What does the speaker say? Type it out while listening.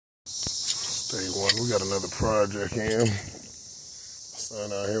Day one, we got another project in.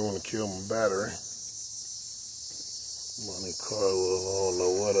 Son out here want to kill my battery. Money car was I don't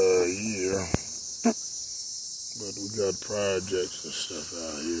know what year. But we got projects and stuff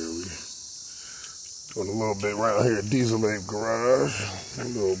out here. We doing a little bit around here at Diesel Ape Garage. A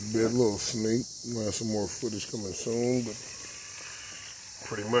little sneak. We'll have some more footage coming soon, but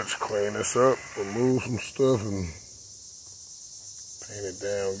pretty much clean this up, remove some stuff, and paint it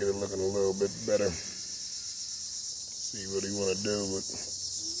down, get it looking a little bit better. See what he want to do, but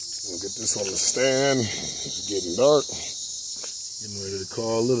we'll get this on the stand. It's getting dark. Getting ready to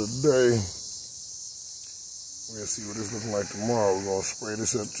call it a day. We'll see what it's looking like tomorrow. We're going to spray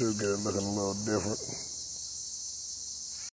this up too, get it looking a little different.